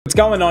What's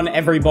going on,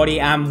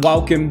 everybody, and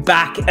welcome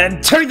back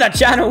to the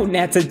channel.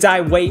 Now today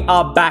we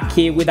are back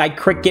here with a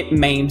cricket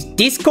memes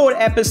Discord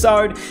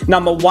episode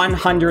number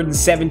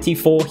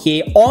 174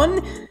 here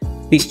on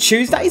this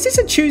Tuesday. Is this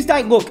a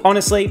Tuesday? Look,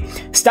 honestly,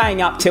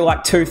 staying up till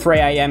like 2, 3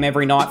 a.m.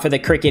 every night for the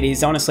cricket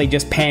is honestly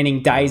just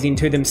panning days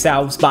into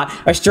themselves. But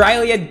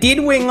Australia did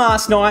win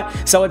last night,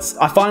 so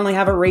I finally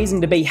have a reason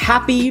to be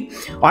happy.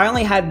 I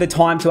only had the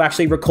time to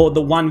actually record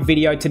the one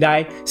video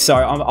today, so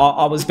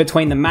I was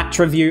between the match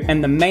review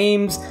and the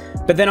memes.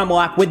 But then I'm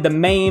like, with the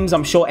memes,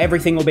 I'm sure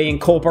everything will be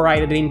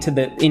incorporated into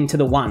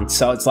the one.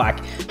 So it's like,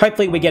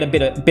 hopefully we get a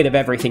bit of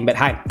everything. But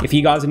hey, if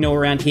you guys are new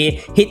around here,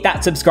 hit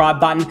that subscribe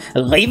button,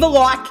 leave a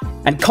like,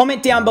 and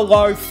comment down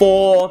below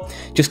for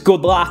just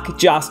good luck,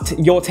 just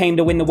your team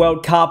to win the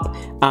World Cup,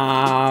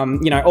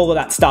 you know, all of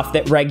that stuff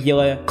that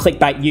regular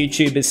clickbait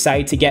YouTubers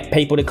say to get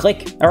people to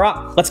click. All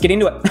right, let's get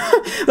into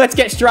it. Let's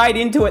get straight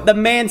into it. The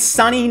man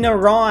Sunny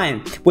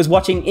Narayan was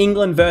watching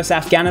England versus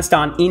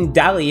Afghanistan in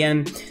Delhi,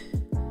 and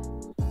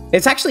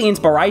it's actually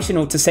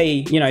inspirational to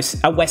see, you know,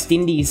 a West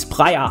Indies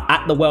player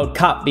at the World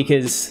Cup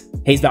because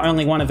he's the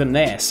only one of them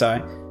there,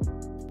 so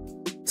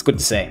it's good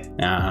to see.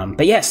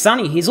 But yeah,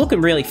 Sunny, he's looking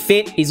really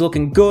fit. He's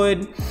looking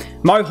good.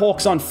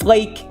 Mohawks on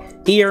fleek.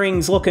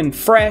 Earrings looking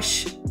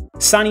fresh.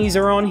 Sunnies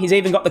are on. He's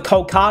even got the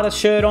Kolkata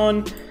shirt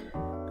on.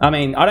 I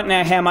mean, I don't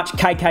know how much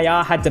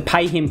KKR had to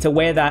pay him to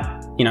wear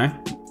that, you know,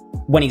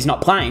 when he's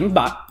not playing,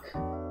 but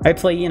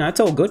hopefully, you know, it's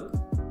all good.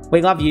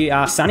 We love you,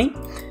 Sunny.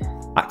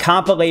 I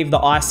can't believe the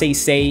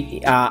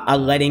ICC are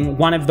letting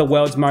one of the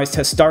world's most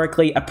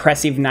historically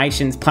oppressive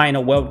nations play in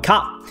a World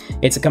Cup.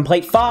 It's a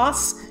complete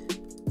farce.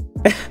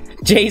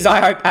 Jeez, I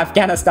hope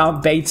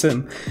Afghanistan beats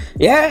them.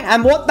 Yeah,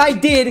 and what they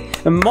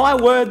did, my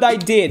word, they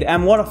did.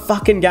 And what a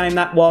fucking game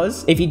that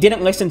was. If you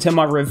didn't listen to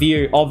my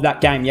review of that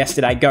game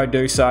yesterday, go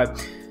do so.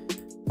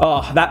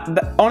 Oh,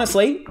 that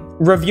honestly,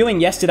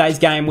 reviewing yesterday's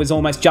game was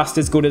almost just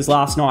as good as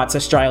last night's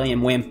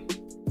Australian win.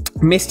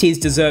 Missed his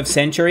deserved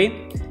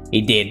century.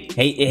 He did.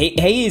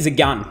 He is a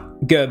gun,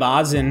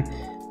 Gurbaz, and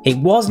he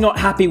was not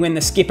happy when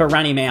the skipper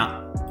ran him out.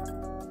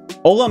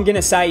 All I'm going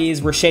to say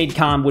is Rashid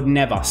Khan would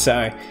never,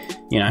 so,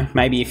 you know,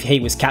 maybe if he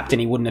was captain,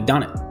 he wouldn't have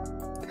done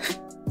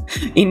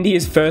it.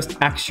 India's first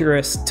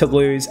actress to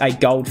lose a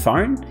gold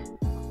phone.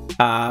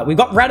 We've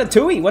got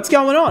Ratatouille. What's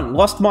going on?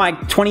 Lost my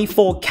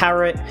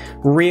 24-carat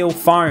real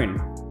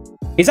phone.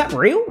 Is that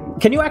real?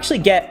 Can you actually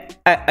get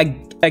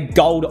a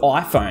gold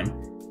iPhone?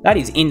 That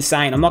is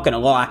insane. I'm not going to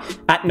lie.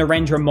 At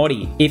Narendra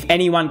Modi, if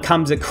anyone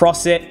comes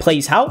across it,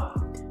 please help.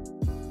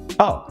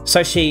 Oh,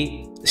 so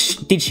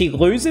did she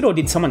lose it or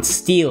did someone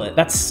steal it?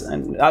 That's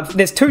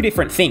there's two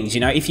different things, you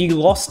know. If you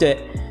lost it,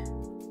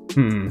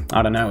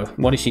 I don't know.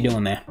 What is she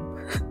doing there?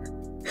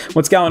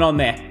 What's going on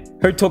there?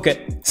 Who took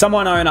it?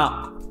 Someone own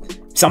up.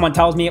 Someone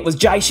tells me it was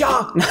Jay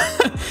Shah.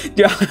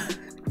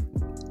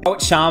 Rohit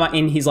Sharma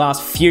in his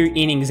last few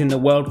innings in the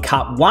World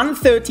Cup,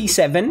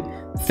 137,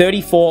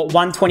 34,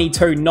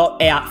 122 not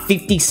out,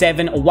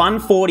 57,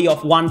 140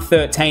 off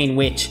 113,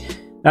 which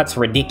that's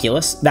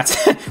ridiculous.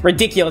 That's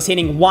ridiculous,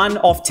 hitting 1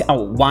 off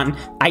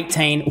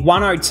 118,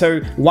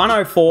 102,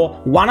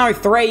 104,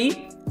 103,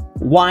 10,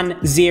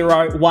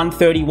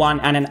 131,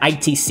 and an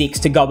 86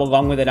 to go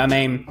along with it. I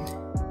mean,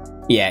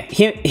 yeah,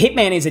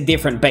 Hitman is a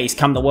different beast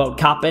come the World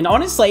Cup, and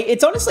honestly,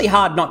 it's honestly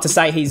hard not to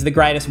say he's the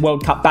greatest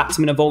World Cup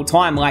batsman of all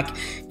time. Like,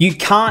 you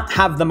can't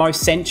have the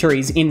most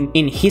centuries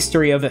in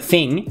history of a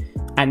thing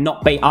and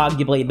not be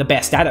arguably the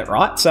best at it,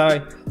 right?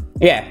 So,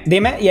 yeah,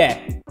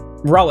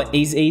 Rohit,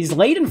 he's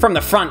leading from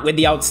the front with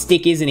the old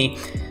stick, isn't he?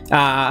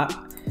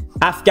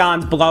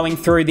 Afghans blowing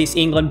through this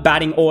England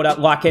batting order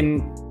like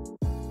an...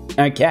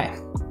 Okay.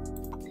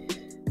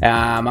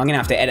 I'm going to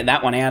have to edit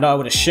that one out, I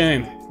would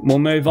assume. We'll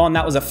move on.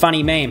 That was a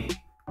funny meme.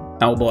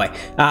 Oh, boy.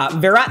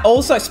 Virat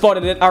also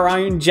spotted at our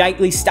own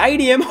Jaitley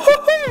Stadium.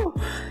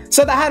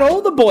 So they had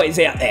all the boys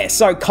out there.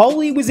 So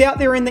Kohli was out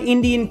there in the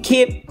Indian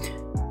kit.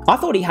 I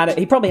thought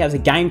he probably has a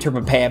game to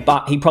prepare,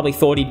 but he probably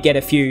thought he'd get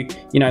a few,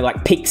 you know,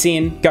 like picks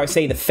in, go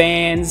see the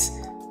fans.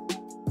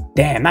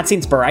 Damn, that's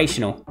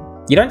inspirational.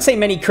 You don't see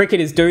many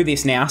cricketers do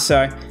this now,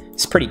 so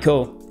it's pretty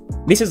cool.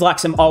 This is like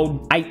some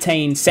old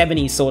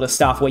 1870s sort of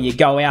stuff where you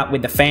go out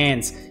with the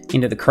fans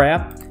into the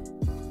crowd.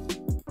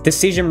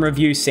 Decision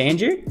Review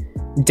Sanju.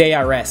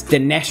 DRS,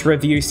 Dinesh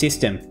Review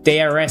System.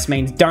 DRS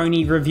means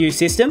Dhoni Review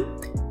System.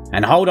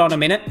 And hold on a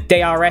minute,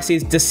 DRS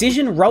is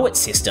Decision Rohit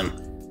System.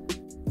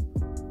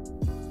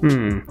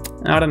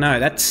 I don't know.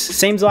 That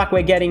seems like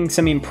we're getting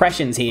some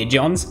impressions here,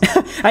 Johns.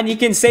 And you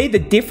can see the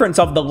difference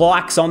of the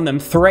likes on them.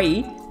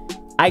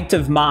 8th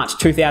of March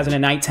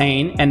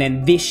 2018, and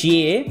then this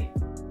year,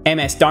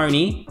 MS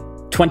Dhoni,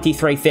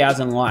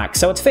 23,000 likes.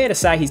 So it's fair to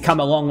say he's come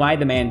a long way,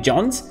 the man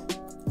Johns.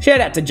 Shout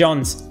out to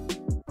Johns.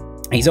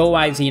 He's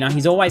always, you know,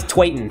 he's always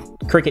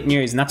tweeting cricket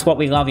news, and that's what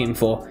we love him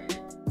for.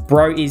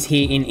 Bro is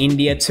here in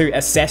India to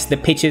assess the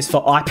pitches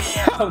for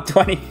IPL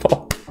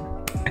 24.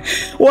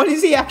 What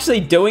is he actually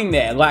doing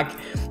there? Like,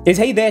 is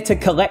he there to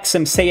collect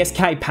some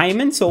CSK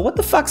payments, or what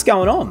the fuck's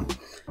going on?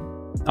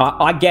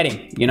 I get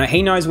him. You know,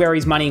 he knows where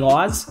his money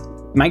lies.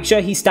 Make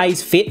sure he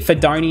stays fit for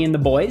Dhoni and the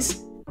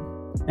boys.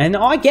 And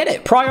I get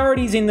it.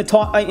 Priorities in the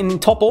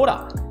top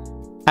order.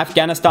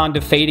 Afghanistan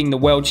defeating the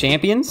world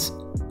champions.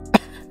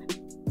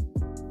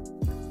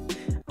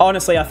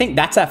 Honestly, I think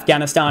that's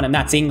Afghanistan and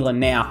that's England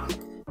now.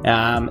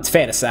 It's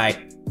fair to say.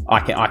 I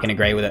can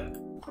agree with it.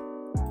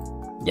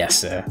 Yes,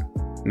 sir.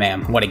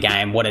 Man, what a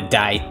game. What a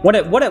day.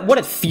 What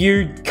a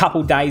few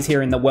couple days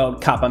here in the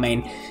World Cup. I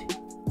mean,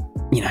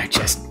 you know,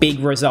 just big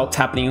results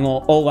happening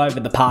all over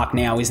the park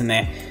now, isn't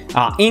there?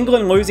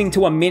 England losing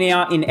to a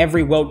minnow in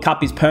every World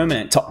Cup is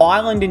permanent. To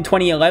Ireland in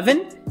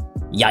 2011,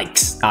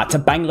 yikes. To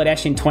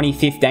Bangladesh in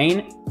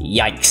 2015,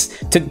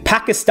 yikes. To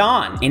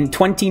Pakistan in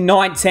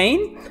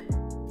 2019,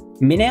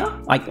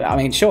 minnow? I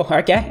mean, sure,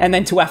 okay. And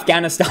then to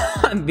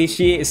Afghanistan this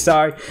year.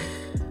 So,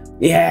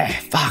 yeah,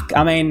 fuck.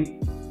 I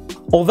mean,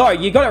 although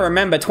you got to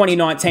remember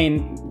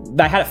 2019,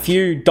 they had a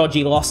few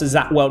dodgy losses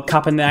that World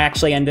Cup and they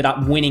actually ended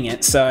up winning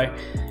it. So,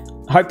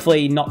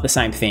 hopefully not the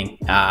same thing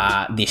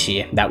this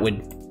year. That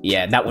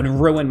would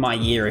ruin my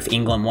year if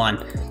England won.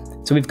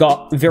 So we've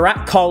got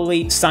Virat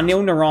Kohli,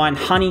 Sunil Narine,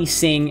 Honey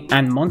Singh,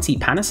 and Monty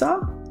Panesar.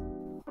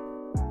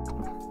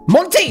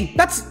 Monty!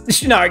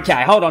 That's... No,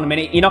 okay, hold on a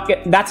minute.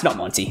 That's not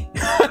Monty.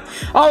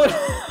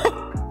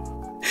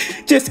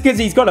 Just because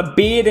he's got a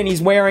beard and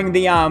he's wearing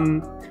the...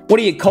 what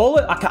do you call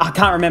it? I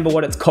can't remember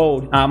what it's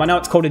called. I know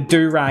it's called a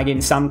do-rag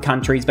in some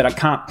countries,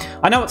 but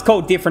I know it's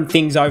called different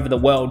things over the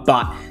world,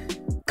 but...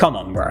 Come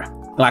on, bro.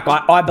 Like,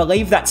 I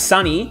believe that's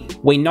Sunny.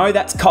 We know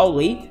that's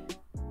Kohli.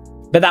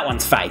 But that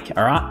one's fake,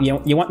 all right?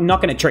 You're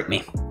not going to trick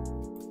me.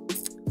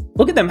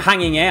 Look at them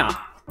hanging out.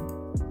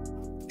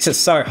 This is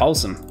so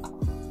wholesome.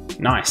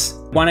 Nice.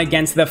 One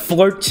against the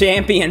fluke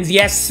champions.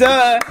 Yes,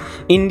 sir.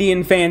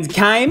 Indian fans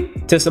came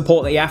to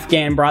support the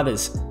Afghan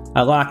brothers.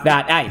 I like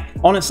that. Hey,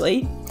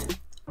 honestly,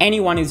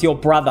 anyone is your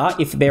brother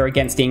if they're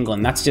against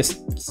England. That's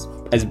just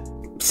as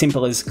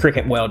simple as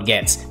cricket world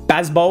gets.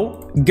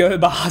 Bazball,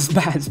 Gurbaz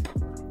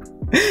Bazball.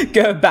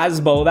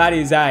 Gurbazball, that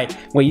is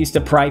we used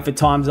to pray for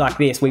times like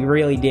this. We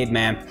really did,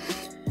 man.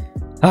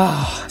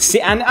 Oh,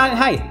 and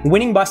hey,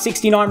 winning by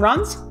 69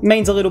 runs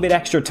means a little bit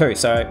extra too,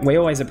 so we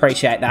always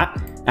appreciate that.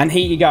 And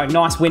here you go,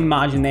 nice win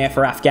margin there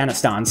for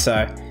Afghanistan.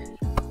 So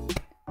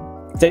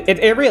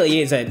it really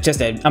is just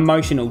an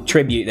emotional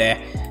tribute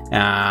there,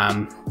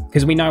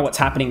 because we know what's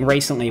happening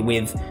recently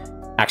with...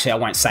 Actually, I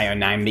won't say her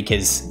name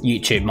because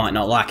YouTube might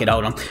not like it.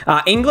 Hold on.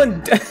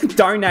 England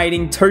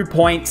donating 2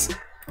 points.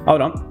 Hold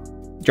on.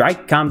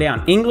 Drake, calm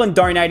down. England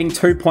donating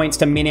 2 points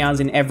to minnows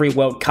in every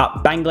World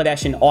Cup.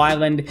 Bangladesh and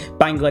Ireland,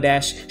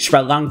 Bangladesh,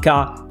 Sri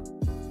Lanka,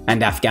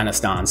 and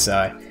Afghanistan.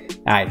 So,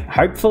 hey,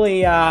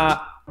 hopefully,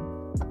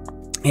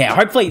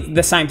 hopefully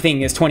the same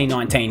thing as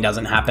 2019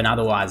 doesn't happen.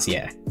 Otherwise,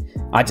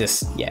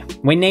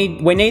 we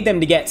need them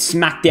to get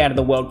smacked out of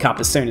the World Cup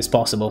as soon as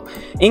possible.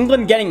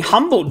 England getting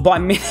humbled by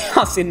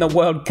minnows in the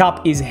World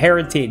Cup is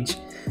heritage.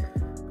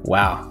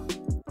 Wow.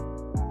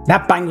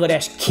 That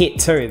Bangladesh kit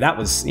too. That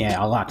was,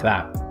 I like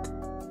that.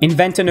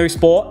 Invent a new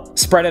sport,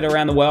 spread it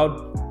around the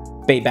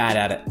world, be bad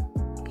at it.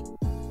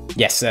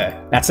 Yes, sir.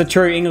 That's a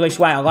true English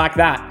way. I like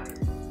that.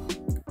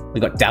 We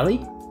got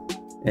Delhi.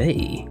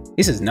 Hey,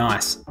 this is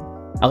nice.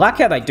 I like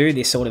how they do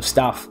this sort of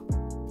stuff.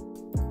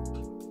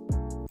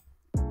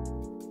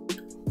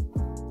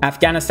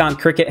 Afghanistan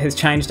cricket has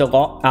changed a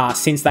lot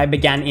since they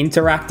began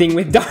interacting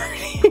with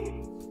Dhoni.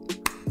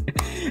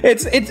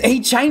 He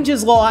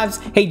changes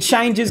lives, he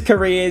changes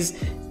careers,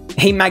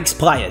 he makes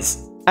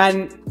players.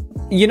 And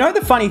you know,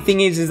 the funny thing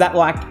is that,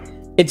 like,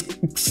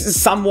 it's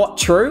somewhat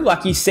true.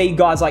 Like, you see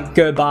guys like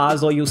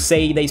Gurbaz, or you'll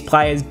see these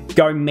players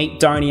go meet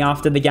Dhoni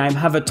after the game,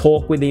 have a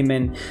talk with him,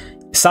 and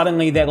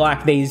suddenly they're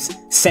like these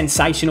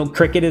sensational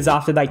cricketers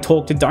after they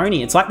talk to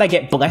Dhoni. It's like they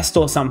get blessed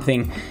or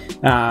something.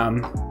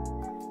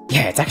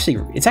 It's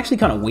actually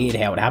kind of weird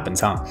how it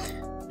happens, huh?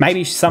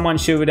 Maybe someone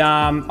should...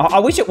 I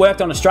wish it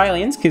worked on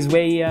Australians, because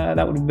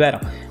that would be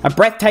better. A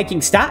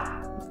breathtaking stat.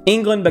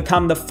 England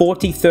become the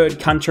 43rd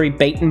country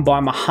beaten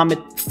by Mohammed...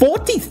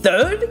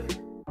 43rd?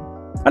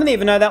 I didn't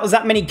even know that was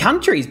that many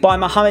countries, by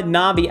Mohammed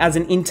Nabi as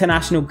an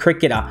international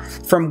cricketer,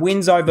 from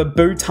wins over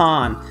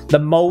Bhutan, the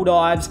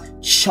Maldives,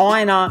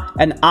 China,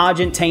 and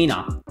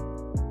Argentina.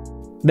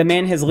 The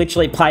man has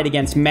literally played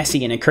against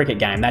Messi in a cricket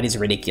game. That is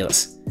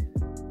ridiculous.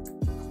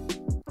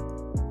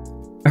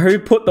 Who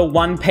put the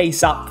One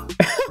Piece up?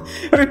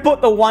 Who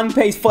put the One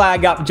Piece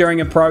flag up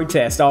during a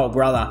protest? Oh,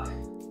 brother.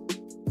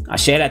 I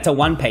shared that to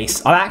One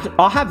Piece.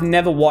 I have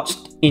never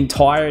watched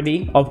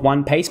entirety of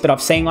One Piece, but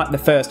I've seen like the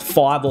first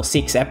 5 or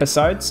 6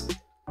 episodes.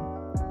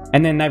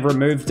 And then they've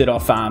removed it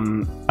off, I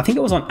think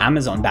it was on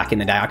Amazon back in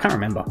the day. I can't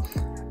remember.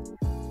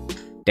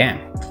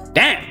 Damn.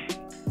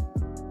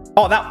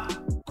 Oh,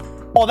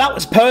 that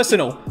was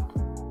personal.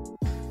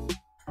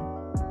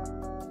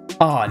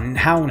 Oh,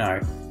 hell no.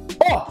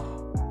 Oh!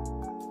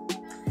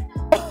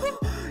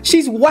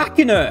 She's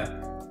whacking her.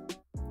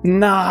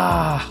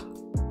 Nah.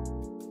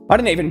 I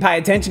didn't even pay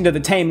attention to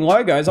the team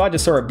logos. I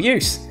just saw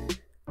abuse.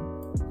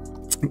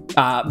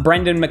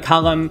 Brendan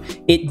McCullum.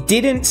 It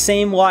didn't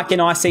seem like an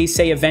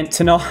ICC event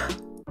tonight.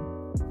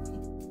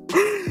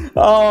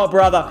 Oh,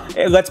 brother,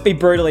 let's be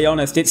brutally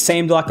honest. It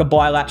seemed like a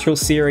bilateral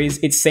series.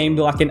 It seemed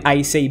like an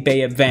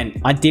ACB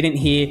event. I didn't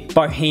hear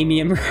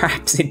Bohemian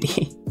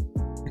Rhapsody.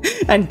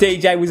 And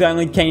DJ was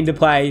only keen to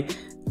play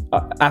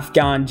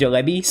Afghan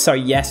Jalebi. So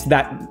yes,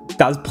 that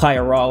does play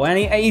a role. And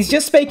he's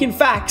just speaking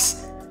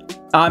facts.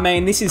 I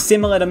mean, this is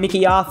similar to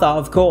Mickey Arthur,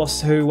 of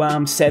course, who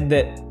said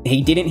that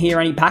he didn't hear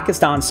any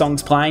Pakistan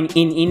songs playing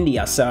in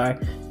India. So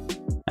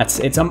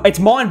it's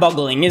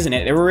mind-boggling, isn't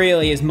it? It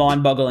really is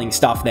mind-boggling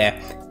stuff there.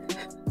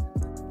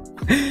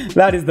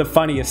 That is the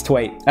funniest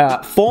tweet.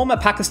 Former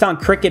Pakistan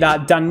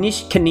cricketer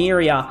Danish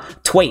Kaneria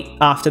tweet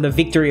after the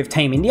victory of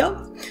Team India.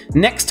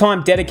 Next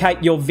time,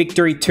 dedicate your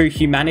victory to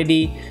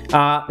humanity.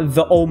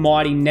 The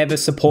Almighty never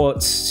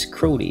supports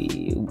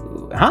cruelty.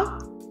 Huh?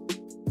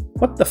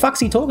 What the fuck's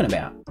he talking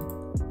about?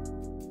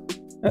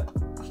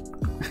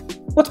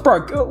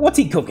 What's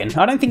he cooking?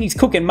 I don't think he's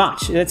cooking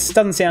much. That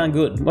doesn't sound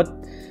good.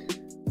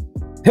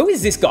 Who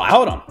is this guy?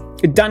 Hold on.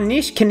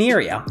 Danish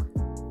Kaneria.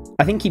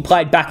 I think he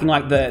played back in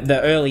like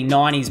the early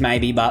 90s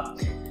maybe,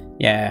 but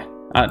yeah,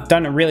 I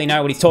don't really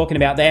know what he's talking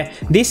about there.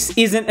 This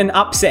isn't an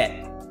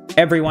upset.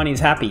 Everyone is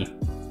happy.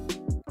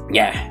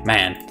 Yeah,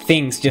 man.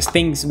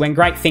 When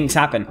great things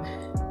happen.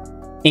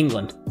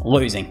 England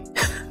losing.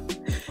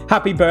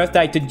 Happy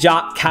birthday to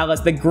Clarke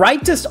Kallis, the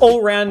greatest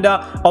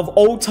all-rounder of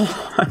all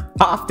time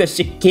after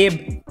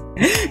Shakib.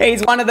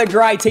 He's one of the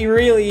greats, he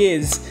really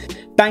is.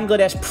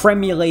 Bangladesh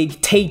Premier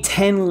League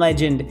T10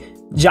 legend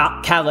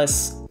Clarke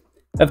Kallis.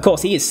 Of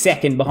course, he is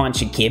second behind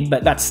Shakib,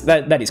 but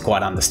that is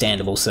quite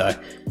understandable. So,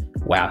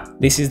 wow,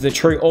 this is the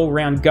true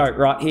all-round GOAT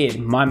right here,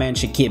 my man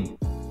Shakib.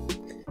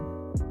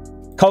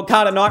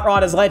 Kolkata Knight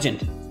Riders legend.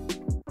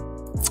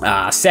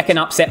 Second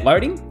upset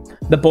loading.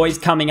 The boys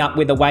coming up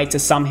with a way to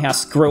somehow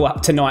screw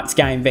up tonight's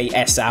game v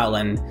SL,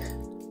 and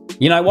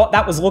you know what?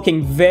 That was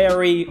looking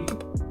very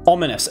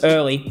ominous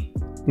early.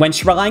 When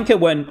Sri Lanka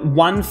went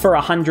 1 for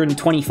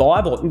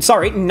 125, or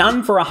sorry,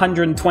 none for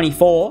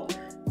 124,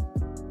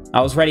 I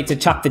was ready to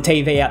chuck the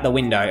TV out the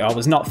window. I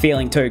was not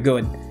feeling too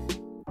good.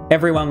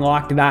 Everyone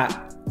liked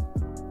that.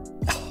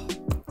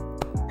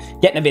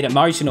 Getting a bit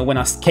emotional when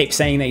I keep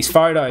seeing these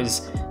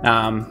photos.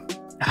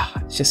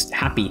 Just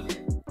happy.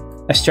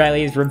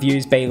 Australia's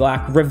reviews be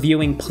like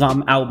reviewing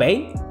Plum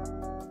LB.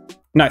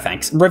 No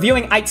thanks.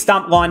 Reviewing 8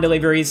 stump line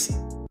deliveries.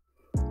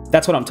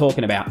 That's what I'm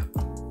talking about.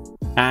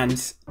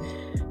 And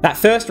that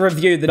first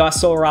review that I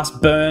saw us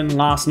burn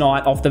last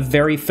night off the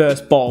very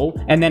first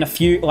ball, and then a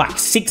few, like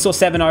 6 or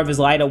 7 overs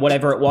later,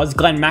 whatever it was,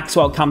 Glenn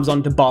Maxwell comes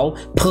on to bowl.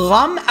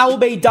 Plum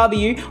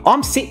LBW.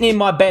 I'm sitting in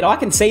my bed. I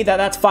can see that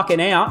that's fucking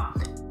out.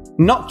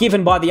 Not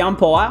given by the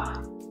umpire.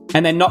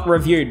 And then not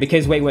reviewed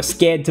because we were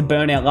scared to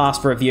burn our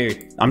last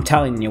review. I'm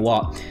telling you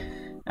what.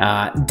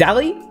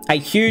 Dally, a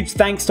huge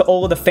thanks to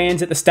all of the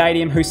fans at the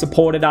stadium who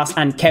supported us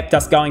and kept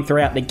us going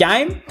throughout the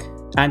game.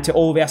 And to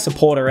all of our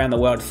support around the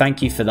world,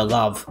 thank you for the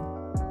love.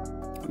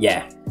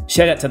 Yeah,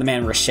 shout out to the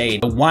man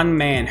Rashid, the one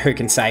man who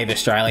can save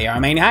Australia. I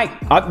mean, hey,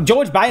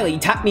 George Bailey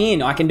tapped me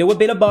in. I can do a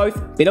bit of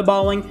both. Bit of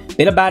bowling,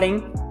 bit of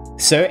batting.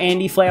 Sir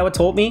Andy Flower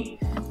taught me.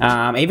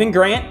 Even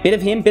Grant, bit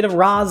of him, bit of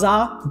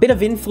Raza, bit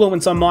of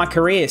influence on my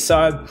career.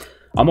 So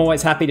I'm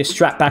always happy to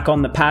strap back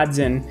on the pads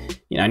and,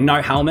 you know,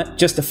 no helmet,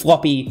 just a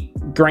floppy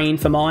green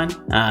for mine.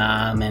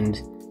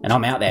 And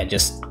I'm out there.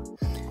 Just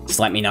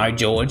let me know,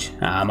 George.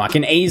 I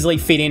can easily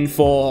fit in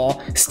for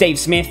Steve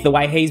Smith the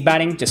way he's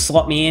batting. Just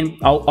slot me in.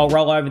 I'll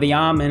roll over the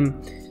arm and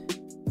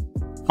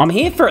I'm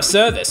here for a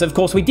service. Of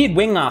course, we did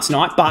win last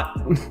night, but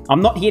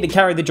I'm not here to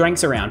carry the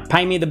drinks around.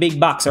 Pay me the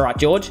big bucks, all right,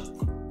 George?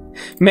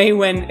 Me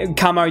when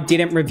Camo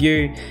didn't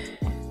review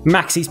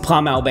Maxie's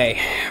Plum LB.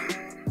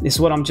 This is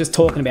what I'm just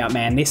talking about,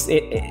 man.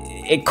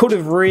 It could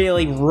have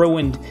really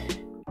ruined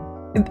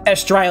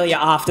Australia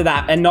after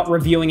that and not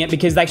reviewing it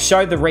because they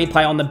showed the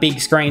replay on the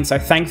big screen. So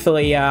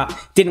thankfully,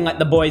 didn't let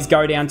the boys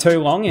go down too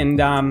long. And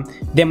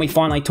then we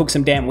finally took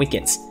some damn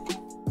wickets.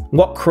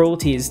 What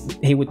cruelty is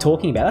he was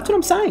talking about? That's what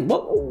I'm saying.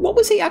 What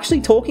was he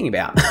actually talking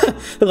about?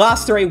 The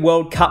last 3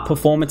 World Cup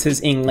performances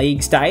in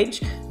league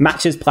stage,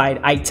 matches played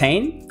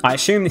 18. I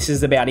assume this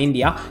is about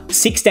India.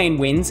 16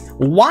 wins,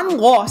 1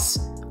 loss,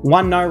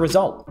 1 no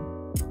result.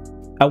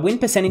 A win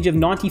percentage of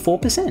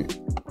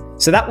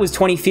 94%. So that was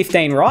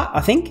 2015, right?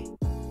 I think.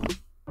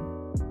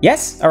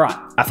 Yes? All right.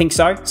 I think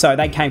so. So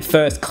they came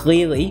first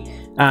clearly.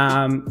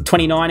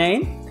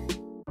 2019.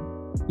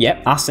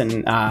 Yep, us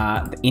and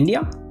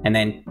India. And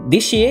then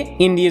this year,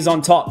 India's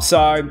on top.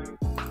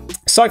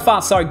 So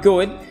far, so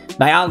good.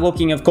 They are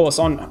looking, of course,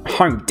 on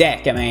home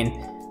deck. I mean,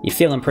 you're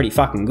feeling pretty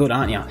fucking good,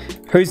 aren't you?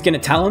 Who's going to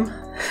tell them?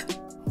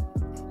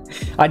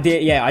 I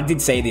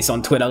did see this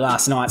on Twitter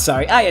last night.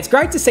 So, hey, it's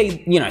great to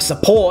see, you know,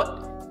 support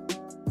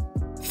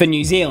for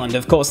New Zealand.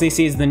 Of course, this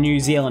is the New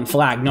Zealand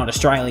flag, not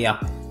Australia,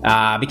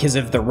 because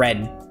of the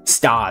red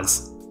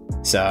stars.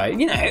 So,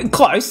 you know,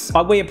 close.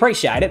 We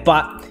appreciate it,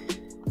 but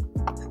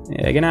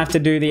yeah, we're gonna have to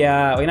do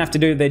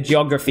the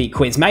geography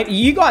quiz. Maybe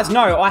you guys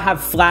know I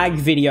have flag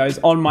videos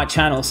on my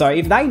channel, so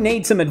if they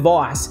need some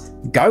advice,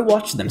 go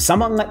watch them.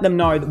 Someone let them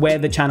know where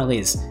the channel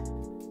is.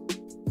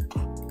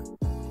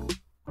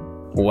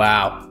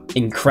 Wow.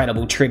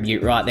 Incredible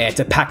tribute right there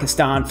to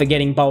Pakistan for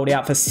getting bowled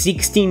out for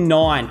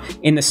 69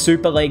 in the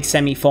Super League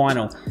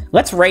semi-final.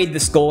 Let's read the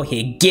score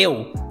here.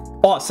 Gill.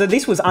 Oh, so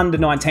this was under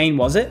 19,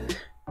 was it?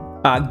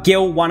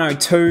 Gill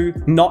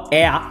 102, not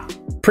out.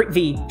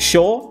 Prithvi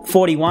Shaw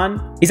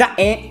 41. Is that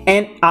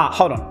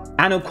hold on.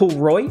 Anukul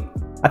Roy,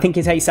 I think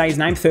is how you say his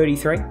name,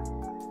 33.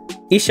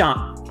 Ishan.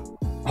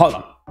 Hold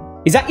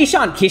on. Is that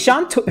Ishan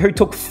Kishan who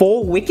took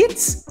 4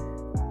 wickets?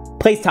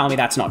 Please tell me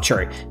that's not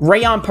true.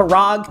 Riyan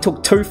Parag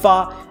took 2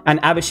 for,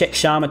 and Abhishek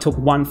Sharma took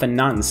 1 for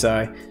none.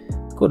 So,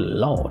 good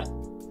lord.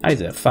 That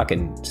is a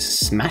fucking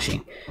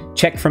smashing.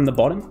 Check from the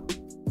bottom.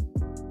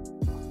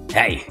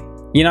 Hey,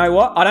 you know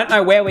what? I don't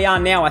know where we are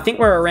now. I think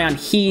we're around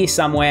here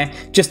somewhere,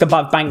 just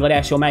above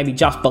Bangladesh or maybe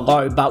just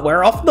below, but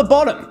we're off the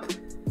bottom.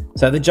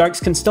 So the jokes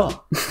can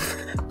stop.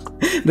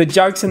 The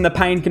jokes and the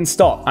pain can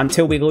stop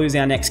until we lose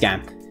our next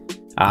game.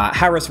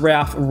 Harris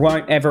Rauf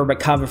won't ever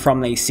recover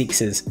from these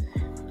sixes.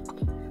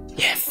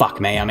 Yeah, fuck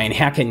me. I mean,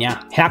 how can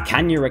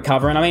you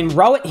recover? And I mean,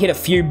 Rowett hit a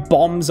few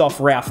bombs off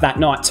Rauf that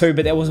night too,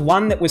 but there was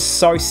one that was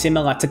so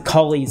similar to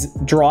Colley's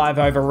drive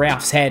over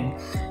Rauf's head.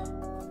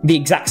 The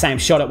exact same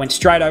shot. It went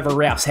straight over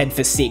Rauf's head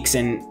for 6,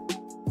 and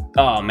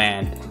oh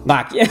man,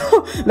 like, you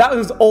know, that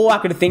was all I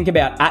could think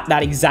about at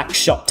that exact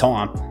shot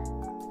time.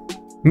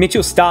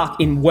 Mitchell Starc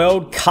in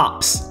World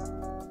Cups,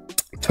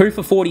 2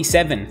 for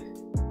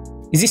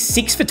 47. Is this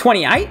 6 for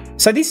 28?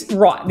 So this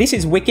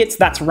is wickets,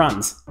 that's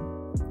runs.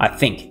 I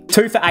think.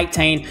 2 for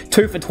 18,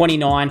 2 for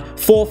 29,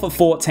 4 for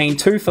 14,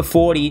 2 for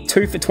 40,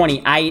 2 for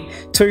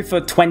 28, 2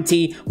 for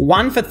 20,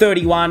 1 for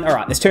 31. All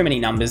right, there's too many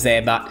numbers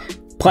there, but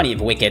plenty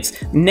of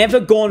wickets. Never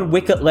gone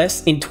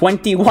wicketless in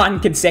 21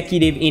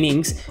 consecutive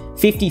innings,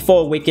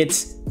 54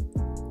 wickets.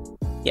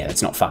 Yeah,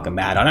 that's not fucking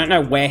bad. I don't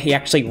know where he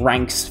actually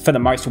ranks for the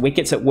most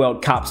wickets at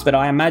World Cups, but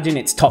I imagine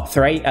it's top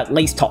 3, at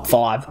least top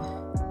 5.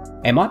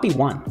 It might be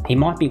 1. He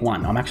might be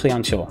 1. I'm actually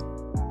unsure.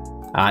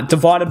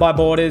 Divided by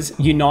borders,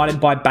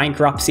 united by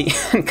bankruptcy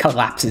and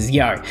collapses.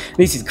 Yo,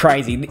 this is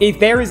crazy. If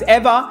there has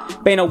ever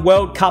been a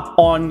World Cup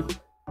on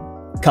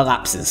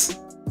collapses,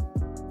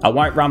 I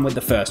won't run with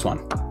the first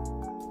one.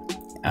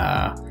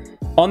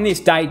 On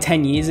this day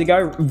 10 years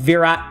ago,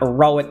 Virat,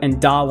 Rowett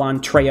and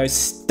Dhawan trio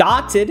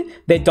started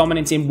their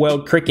dominance in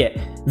world cricket.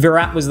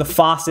 Virat was the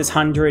fastest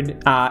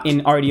 100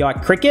 in ODI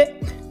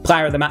cricket,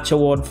 Player of the Match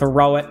award for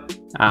Rowett,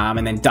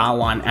 and then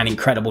Dhawan an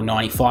incredible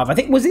 95. I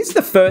think, was this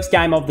the first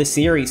game of the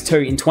series too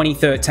in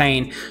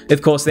 2013?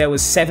 Of course, there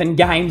was 7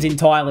 games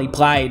entirely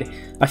played,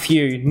 a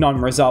few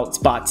non-results,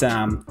 but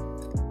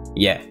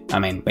yeah, I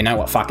mean, we know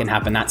what fucking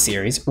happened that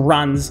series.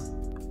 Runs,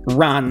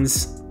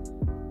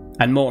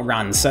 and more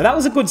runs. So that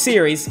was a good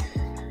series.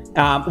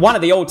 One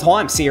of the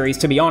all-time series,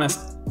 to be honest.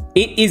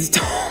 It is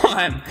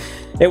time.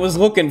 It was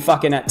looking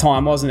fucking at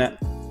time, wasn't it?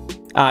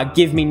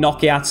 Give me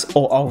knockouts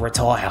or I'll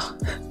retire.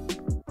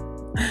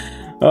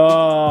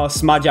 Oh,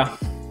 Smudger.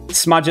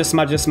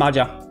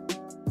 Smudger.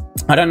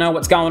 I don't know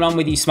what's going on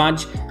with you,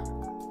 Smudge.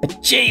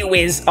 But gee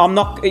whiz, I'm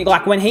not...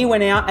 Like, when he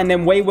went out and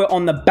then we were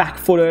on the back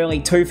foot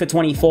early, 2 for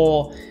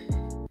 24.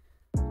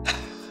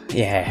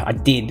 Yeah, I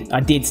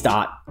did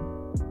start.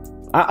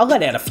 I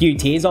let out a few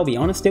tears, I'll be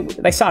honest.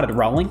 They started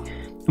rolling.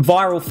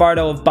 Viral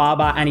photo of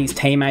Barber and his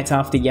teammates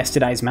after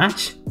yesterday's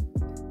match.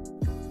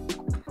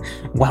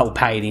 Well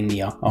paid,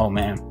 India. Oh,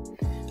 man.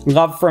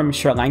 Love from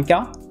Sri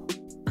Lanka.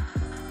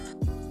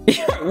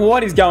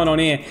 What is going on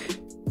here?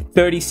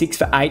 36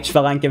 for 8,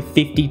 Sri Lanka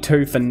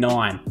 52 for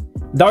 9.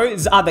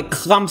 Those are the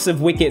clumps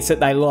of wickets that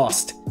they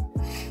lost.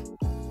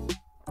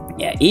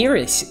 Yeah,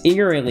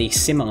 eerily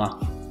similar.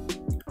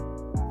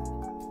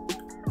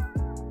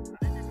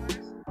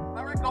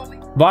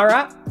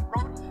 Virat?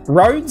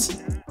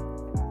 Rhodes?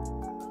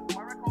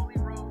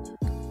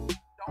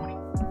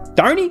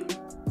 Dhoni?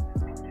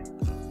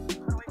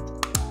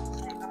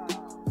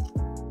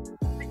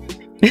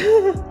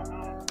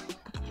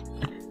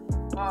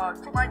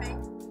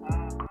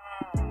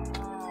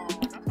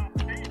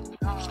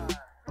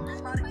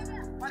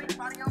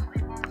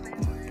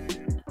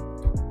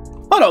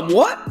 Hold on,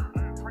 what?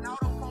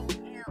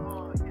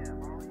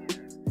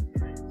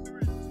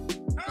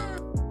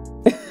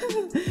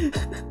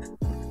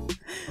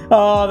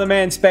 Oh, the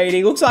man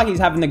Speedy. Looks like he's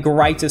having the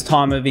greatest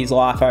time of his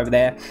life over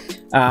there.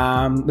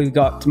 We've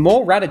got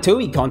more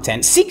Ratatouille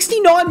content.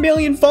 69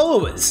 million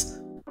followers.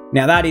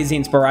 Now that is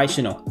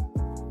inspirational.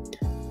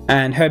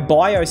 And her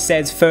bio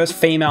says first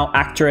female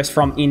actress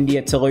from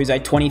India to lose a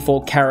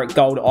 24-karat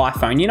gold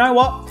iPhone. You know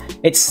what?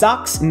 It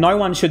sucks. No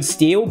one should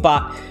steal.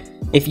 But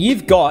if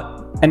you've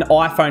got an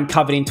iPhone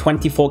covered in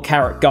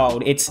 24-karat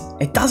gold,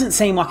 it doesn't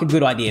seem like a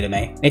good idea to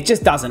me. It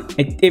just doesn't.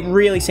 It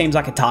really seems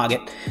like a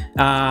target.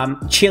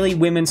 Chile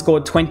women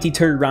scored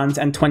 22 runs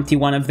and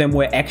 21 of them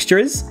were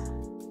extras.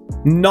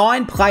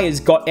 9 players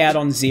got out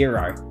on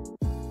 0.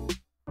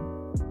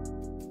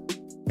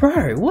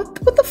 Bro, what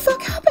the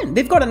fuck happened?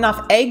 They've got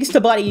enough eggs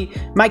to bloody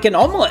make an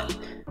omelette.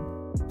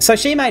 So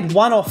she made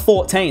 1 off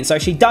 14. So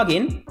she dug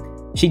in.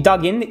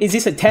 Is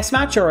this a test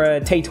match or a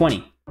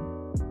T20?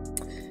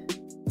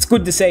 It's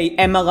good to see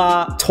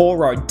Emila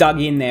Toro dug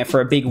in there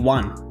for a big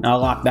 1. I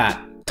like that.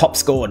 top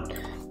scored.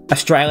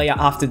 Australia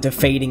after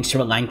defeating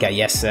Sri Lanka.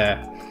 Yes,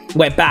 sir.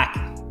 We're back.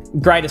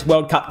 Greatest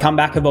World Cup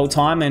comeback of all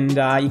time, and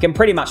you can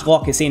pretty much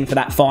lock us in for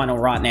that final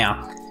right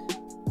now.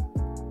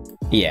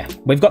 Yeah,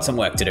 we've got some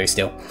work to do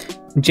still.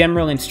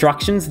 General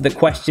instructions. The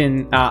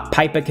question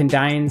paper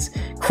contains: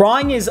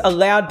 crying is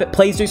allowed, but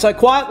please do so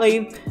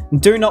quietly.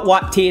 Do not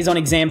wipe tears on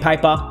exam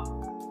paper.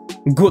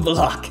 Good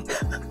luck.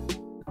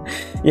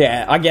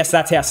 Yeah, I guess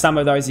that's how some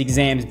of those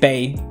exams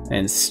be,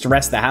 and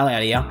stress the hell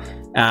out of you.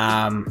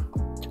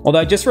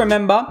 Although just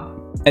remember,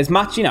 as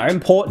much, you know,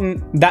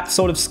 important that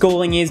sort of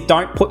schooling is,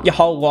 don't put your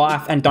whole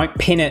life and don't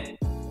pin it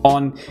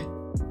on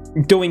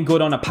doing good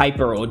on a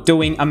paper or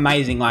doing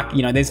amazing. Like,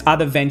 you know, there's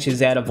other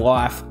ventures out of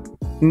life,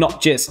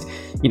 not just,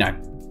 you know,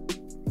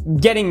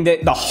 getting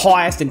the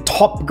highest and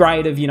top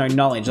grade of, you know,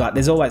 knowledge. Like,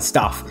 there's always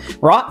stuff,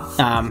 right?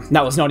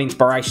 That was not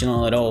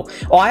inspirational at all.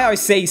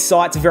 IOC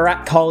cites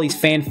Virat Kohli's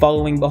fan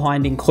following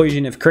behind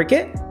inclusion of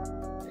cricket.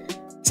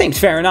 Seems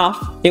fair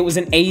enough. It was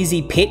an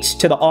easy pitch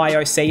to the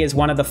IOC as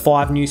one of the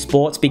 5 new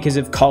sports because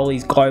of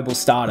Kohli's global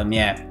stardom,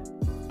 yeah.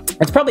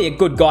 It's probably a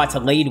good guy to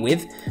lead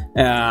with.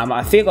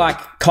 I feel like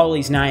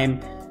Kohli's name,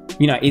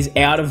 you know, is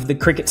out of the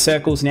cricket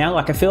circles now.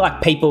 Like, I feel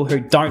like people who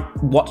don't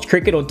watch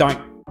cricket or don't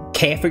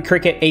care for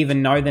cricket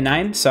even know the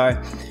name.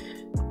 So,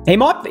 he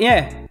might,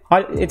 yeah.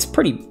 It's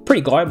pretty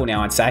global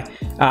now, I'd say.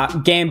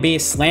 Gambhir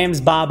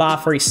slams Barbar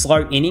for his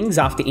slow innings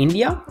after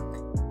India.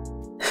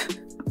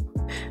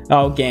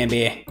 Oh,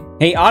 Gambhir.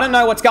 I don't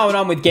know what's going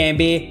on with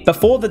Gambhir.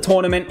 Before the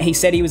tournament, he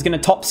said he was going to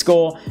top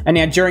score, and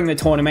now during the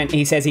tournament,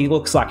 he says he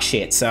looks like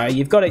shit. So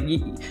you've got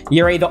to,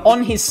 you're either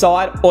on his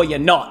side or you're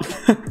not.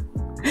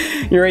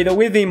 You're either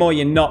with him or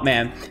you're not,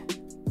 man.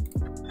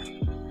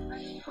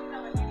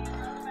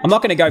 I'm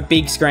not going to go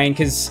big screen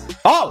because...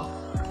 Oh!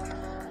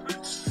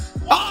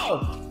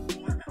 Oh!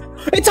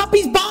 It's up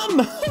his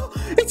bum!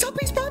 It's up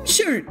his bum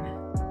shoot!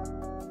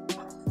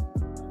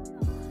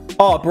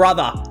 Oh,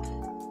 brother.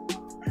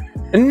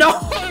 No!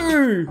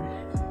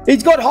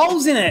 It's got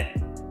holes in it.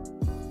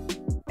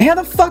 How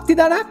the fuck did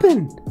that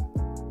happen?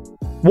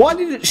 Why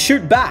did it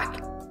shoot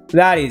back?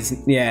 That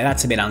is, yeah,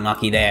 that's a bit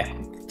unlucky there.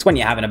 It's when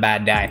you're having a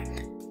bad day.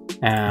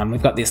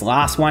 We've got this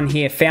last one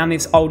here. Found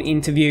this old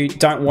interview.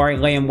 Don't worry,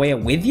 Liam, we're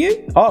with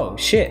you. Oh,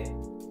 shit.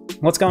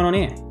 What's going on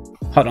here?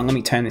 Hold on, let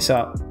me turn this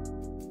up.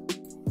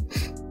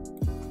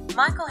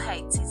 Michael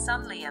hates his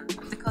son Liam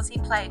because he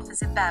played for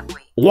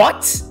Zimbabwe.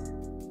 What?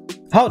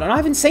 Hold on, I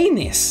haven't seen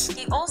this.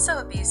 He also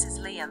abuses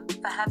Liam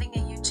for having a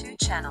YouTube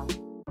channel.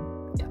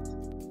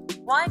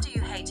 Why do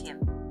you hate him?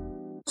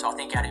 So I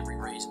think I had every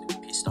reason to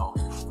be pissed off.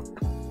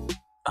 But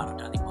I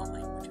don't think my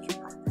language is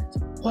appropriate.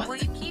 What? Will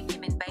you keep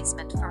him in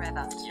basement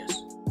forever?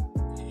 Yes.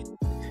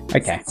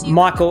 Okay,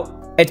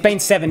 Michael, it's been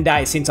 7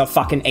 days since I've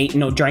fucking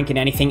eaten or drinking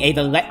anything.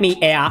 Either let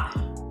me out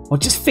or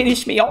just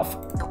finish me off.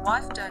 Your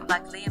wife don't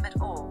like Liam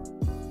at all.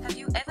 Have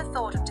you ever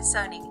thought of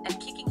disowning and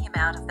kicking him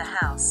out of the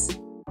house?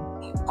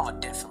 Oh,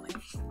 definitely.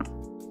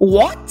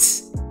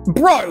 What?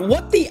 Bro,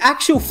 what the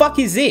actual fuck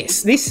is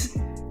this?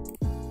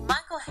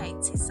 Michael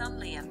hates his son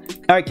Liam.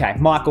 Okay,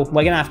 Michael,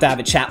 we're going to have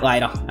a chat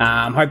later.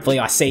 Hopefully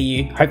I see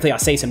you. Hopefully I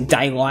see some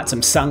daylight,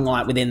 some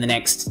sunlight within the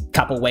next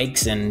couple of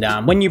weeks. And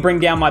when you bring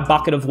down my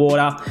bucket of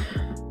water,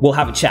 we'll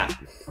have a chat.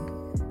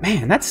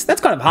 Man, that's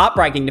kind of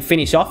heartbreaking to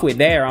finish off with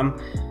there.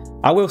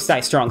 I will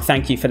stay strong,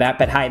 thank you for that.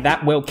 But hey,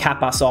 that will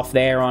cap us off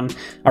there on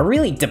a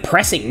really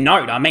depressing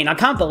note. I mean, I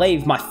can't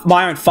believe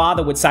my own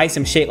father would say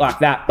some shit like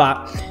that,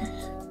 but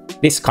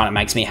this kind of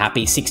makes me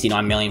happy.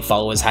 69 million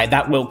followers. Hey,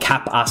 that will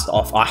cap us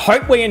off. I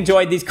hope we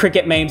enjoyed this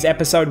Cricket Memes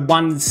episode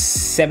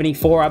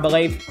 174, I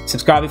believe.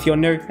 Subscribe if you're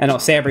new, and I'll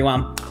see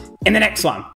everyone in the next one.